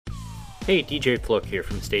Hey, DJ Flook here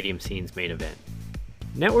from Stadium Scene's Main Event.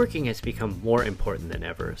 Networking has become more important than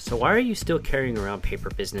ever, so why are you still carrying around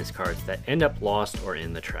paper business cards that end up lost or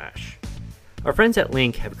in the trash? Our friends at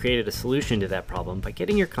Link have created a solution to that problem by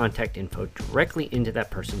getting your contact info directly into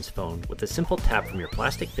that person's phone with a simple tap from your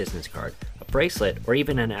plastic business card, a bracelet, or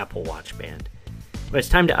even an Apple Watch band. When it's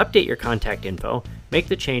time to update your contact info, make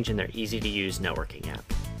the change in their easy-to-use networking app.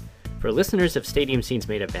 For listeners of Stadium Scene's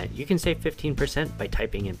Main Event, you can save 15% by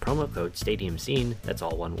typing in promo code STADIUMSCENE, that's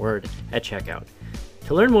all one word, at checkout.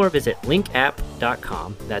 To learn more, visit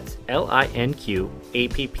linkapp.com, that's linqapp.com.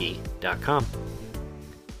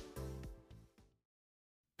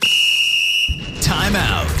 Time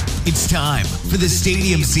out. It's time for the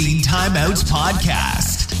Stadium Scene Timeouts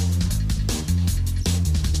podcast.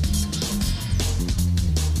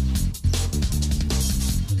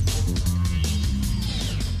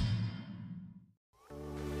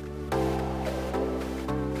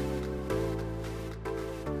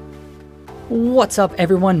 What's up,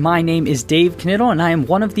 everyone? My name is Dave Knittel, and I am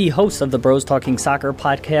one of the hosts of the Bros Talking Soccer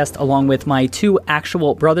podcast, along with my two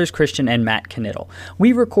actual brothers, Christian and Matt Knittel.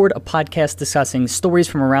 We record a podcast discussing stories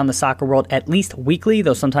from around the soccer world at least weekly,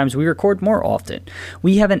 though sometimes we record more often.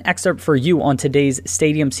 We have an excerpt for you on today's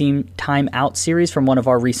Stadium Scene Time Out series from one of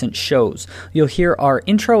our recent shows. You'll hear our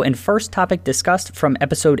intro and first topic discussed from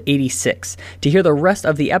episode 86. To hear the rest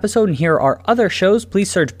of the episode and hear our other shows,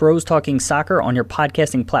 please search Bros Talking Soccer on your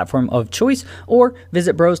podcasting platform of choice, or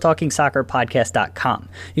visit brostalkingsoccerpodcast.com.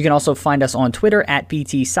 You can also find us on Twitter at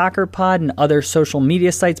BTSoccerPod and other social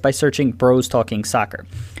media sites by searching Bros Talking Soccer.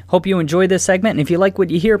 Hope you enjoy this segment, and if you like what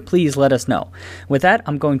you hear, please let us know. With that,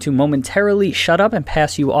 I'm going to momentarily shut up and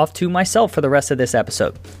pass you off to myself for the rest of this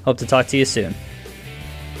episode. Hope to talk to you soon.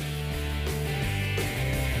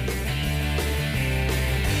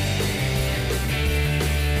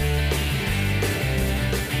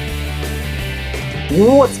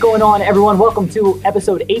 What's going on, everyone? Welcome to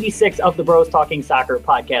episode 86 of the Bros Talking Soccer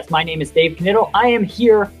podcast. My name is Dave Knittel. I am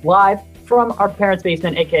here live from our parents'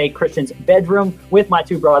 basement, aka Christian's bedroom, with my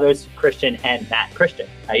two brothers, Christian and Matt. Christian,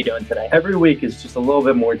 how you doing today? Every week is just a little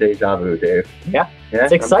bit more deja vu, Dave. Yeah,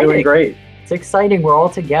 it's exciting. I'm doing great. It's exciting. We're all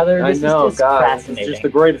together. This is just fascinating. It's just the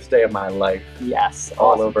greatest day of my life. Yes,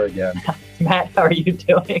 all awesome. over again. Matt, how are you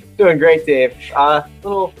doing? Doing great, Dave.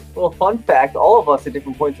 Little fun fact: all of us at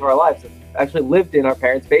different points of our lives have actually lived in our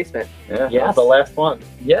parents' basement. Yeah, yes. That's the last one.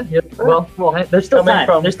 Yeah. Well, there's still time.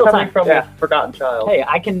 There's still time from a forgotten child. Hey,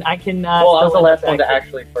 I can. I was the last one to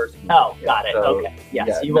actually first meet. Oh, got it. So, okay. Yes,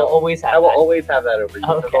 yeah, you will always have. I will always have that over you.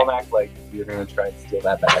 Okay. So don't act like you're going to try and steal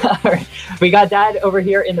that back. All right. We got Dad over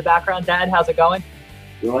here in the background. Dad, how's it going?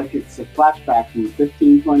 Feel like it's a flashback from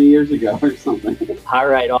 15, 20 years ago or something. All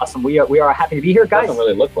right, awesome. We are happy to be here, guys. Doesn't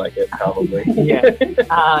really look like it, probably. Yeah.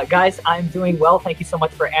 Guys, I'm doing well. Thank you so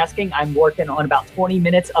much for asking. I'm working on about 20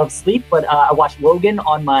 minutes of sleep, but I watched Logan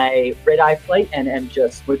on my red-eye flight and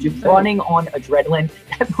just running on adrenaline.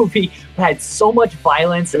 That movie had so much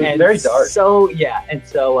violence. It was and very dark. So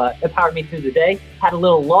it powered me through the day. Had a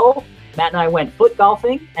little lull. Matt and I went foot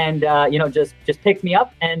golfing and, just picked me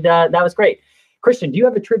up, and that was great. Christian, do you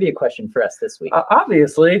have a trivia question for us this week?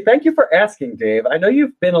 Obviously. Thank you for asking, Dave. I know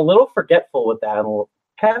you've been a little forgetful with that in the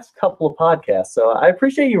past couple of podcasts, so I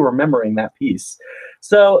appreciate you remembering that piece.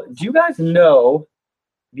 So, do you guys know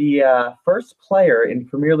the first player in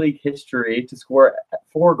Premier League history to score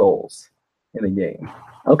 4 goals in a game?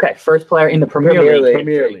 Okay, first player in the Premier League.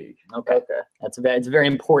 Premier League. Okay. It's a very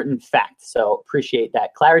important fact, so appreciate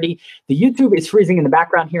that clarity. The YouTube is freezing in the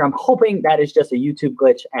background here. I'm hoping that is just a YouTube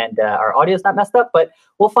glitch and our audio is not messed up, but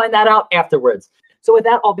we'll find that out afterwards. So with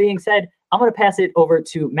that all being said, I'm going to pass it over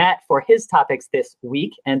to Matt for his topics this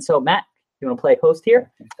week. And so, Matt, you want to play host here?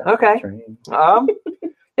 Okay.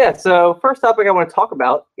 Yeah, so first topic I want to talk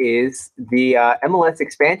about is the MLS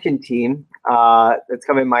expansion team that's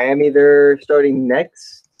coming in Miami. They're starting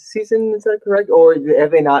next season, is that correct? Or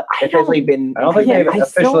have they not officially been? I don't think they've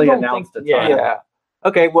officially announced it. Yeah.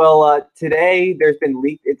 Okay, well, today there's been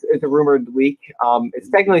leaked. It's a rumored leak. It's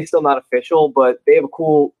technically still not official, but they have a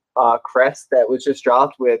cool crest that was just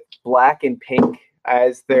dropped with black and pink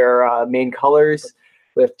as their main colors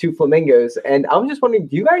with 2 flamingos. And I'm just wondering,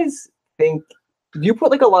 do you guys think, do you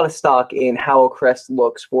put like a lot of stock in how a crest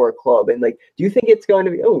looks for a club? And like, do you think it's going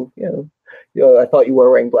to be, I thought you were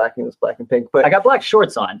wearing black and it was black and pink, but I got black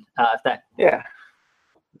shorts on. Yeah.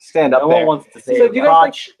 Stand up no there. one wants to see So do you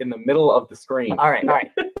guys in the middle of the screen. All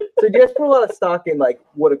right. So do you guys put a lot of stock in like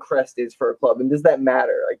what a crest is for a club, and does that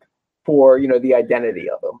matter like for the identity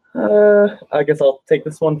of them? I guess I'll take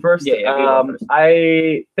this one first. Yeah,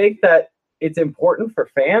 I think that it's important for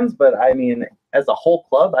fans, but I mean, as a whole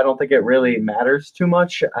club, I don't think it really matters too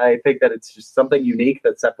much. I think that it's just something unique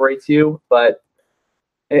that separates you, but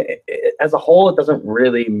as a whole, it doesn't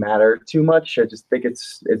really matter too much. I just think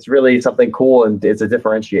it's really something cool, and it's a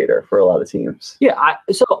differentiator for a lot of teams. Yeah,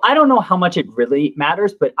 so I don't know how much it really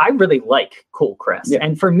matters, but I really like cool crests. Yeah.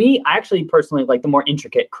 And for me, I actually personally like the more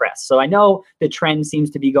intricate crests. So I know the trend seems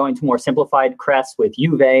to be going to more simplified crests with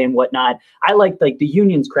Juve and whatnot. I like the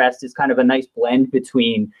Union's crest is kind of a nice blend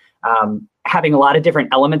between having a lot of different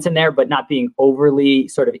elements in there, but not being overly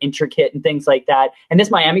sort of intricate and things like that. And this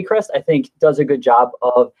Miami crest, I think, does a good job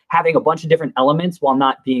of having a bunch of different elements while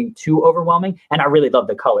not being too overwhelming. And I really love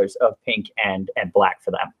the colors of pink and black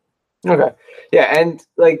for them. Okay. Yeah. And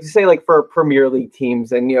like say like for Premier League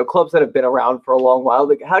teams and, clubs that have been around for a long while,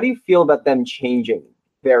 like how do you feel about them changing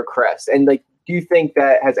their crest? And like, do you think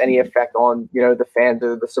that has any effect on, the fans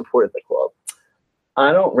or the support of the club?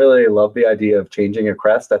 I don't really love the idea of changing a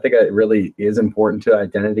crest. I think it really is important to the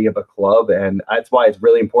identity of a club, and that's why it's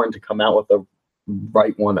really important to come out with the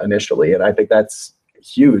right one initially. And I think that's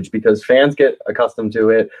huge because fans get accustomed to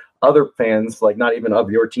it. Other fans, like not even of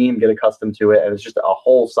your team, get accustomed to it, and it's just a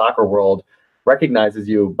whole soccer world recognizes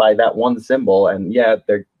you by that one symbol. And yeah,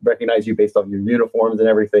 they recognize you based on your uniforms and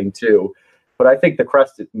everything too. But I think the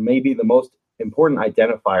crest may be the most important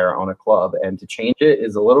identifier on a club, and to change it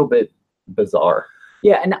is a little bit bizarre.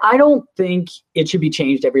 Yeah, and I don't think it should be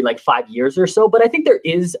changed every 5 years or so, but I think there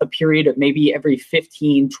is a period of maybe every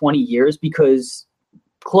 15, 20 years because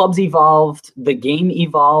clubs evolved, the game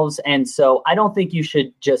evolves, and so I don't think you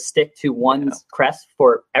should just stick to one crest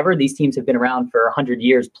forever. These teams have been around for 100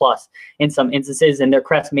 years plus in some instances, and their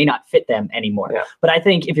crest may not fit them anymore. Yeah. But I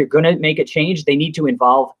think if you're going to make a change, they need to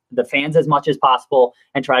involve the fans as much as possible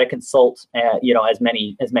and try to consult, as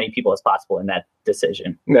many people as possible in that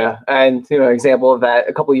decision. Yeah, and an example of that,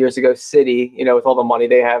 a couple of years ago, City, with all the money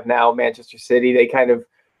they have now, Manchester City, they kind of,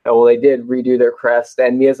 they did redo their crest.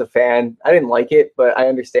 And me as a fan, I didn't like it, but I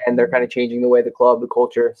understand they're kind of changing the way the club, the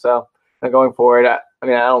culture. So going forward, I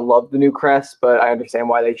don't love the new crest, but I understand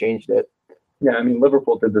why they changed it. Yeah,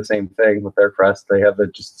 Liverpool did the same thing with their crest. They have the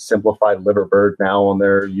just simplified liverbird now on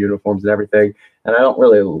their uniforms and everything. And I don't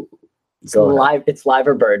really It's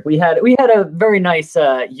Liverbird. We had a very nice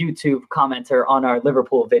YouTube commenter on our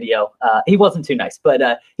Liverpool video. He wasn't too nice,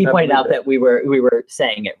 but he pointed out that we were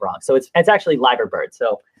saying it wrong. So it's actually Liverbird.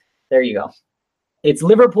 So there you go. It's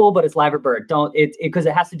Liverpool, but it's Liverbird. Because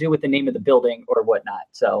it has to do with the name of the building or whatnot.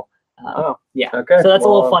 So yeah. Okay. So that's a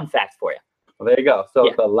little fun fact for you. Well, there you go.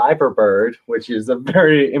 So the Liverbird, which is a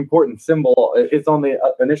very important symbol, it's on the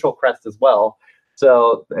initial crest as well.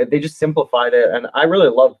 So they just simplified it, and I really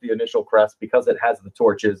love the initial crest because it has the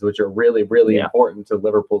torches, which are really, really important to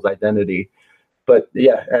Liverpool's identity. But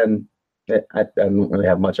yeah, and I don't really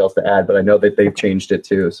have much else to add, but I know that they've changed it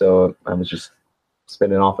too. So I was just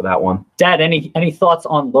spinning off of that one. Dad, any thoughts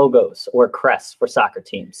on logos or crests for soccer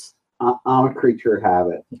teams? I'm a creature of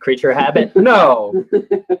habit. Creature of habit? No.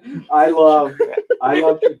 I love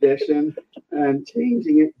tradition and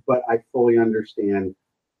changing it, but I fully understand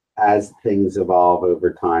as things evolve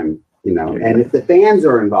over time, and if the fans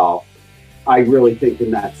are involved, I really think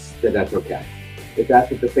that's okay. If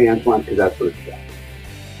that's what the fans want, because that's what it's about.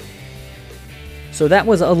 So that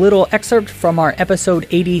was a little excerpt from our episode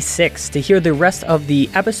 86. To hear the rest of the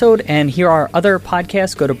episode and hear our other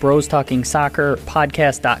podcasts, go to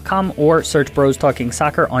brostalkingsoccerpodcast.com or search Bros Talking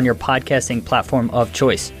Soccer on your podcasting platform of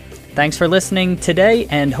choice. Thanks for listening today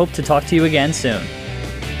and hope to talk to you again soon.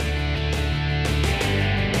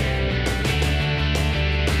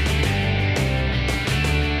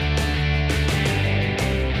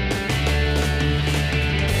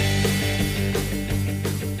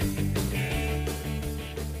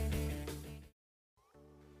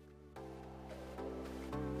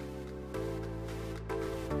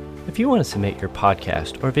 If you want to submit your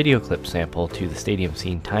podcast or video clip sample to the Stadium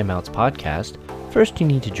Scene Timeouts podcast, first you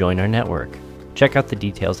need to join our network. Check out the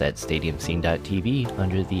details at stadiumscene.tv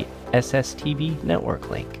under the SSTV network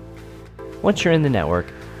link. Once you're in the network,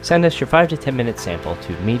 send us your 5 to 10 minute sample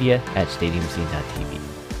to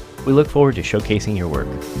media@stadiumscene.tv. We look forward to showcasing your work.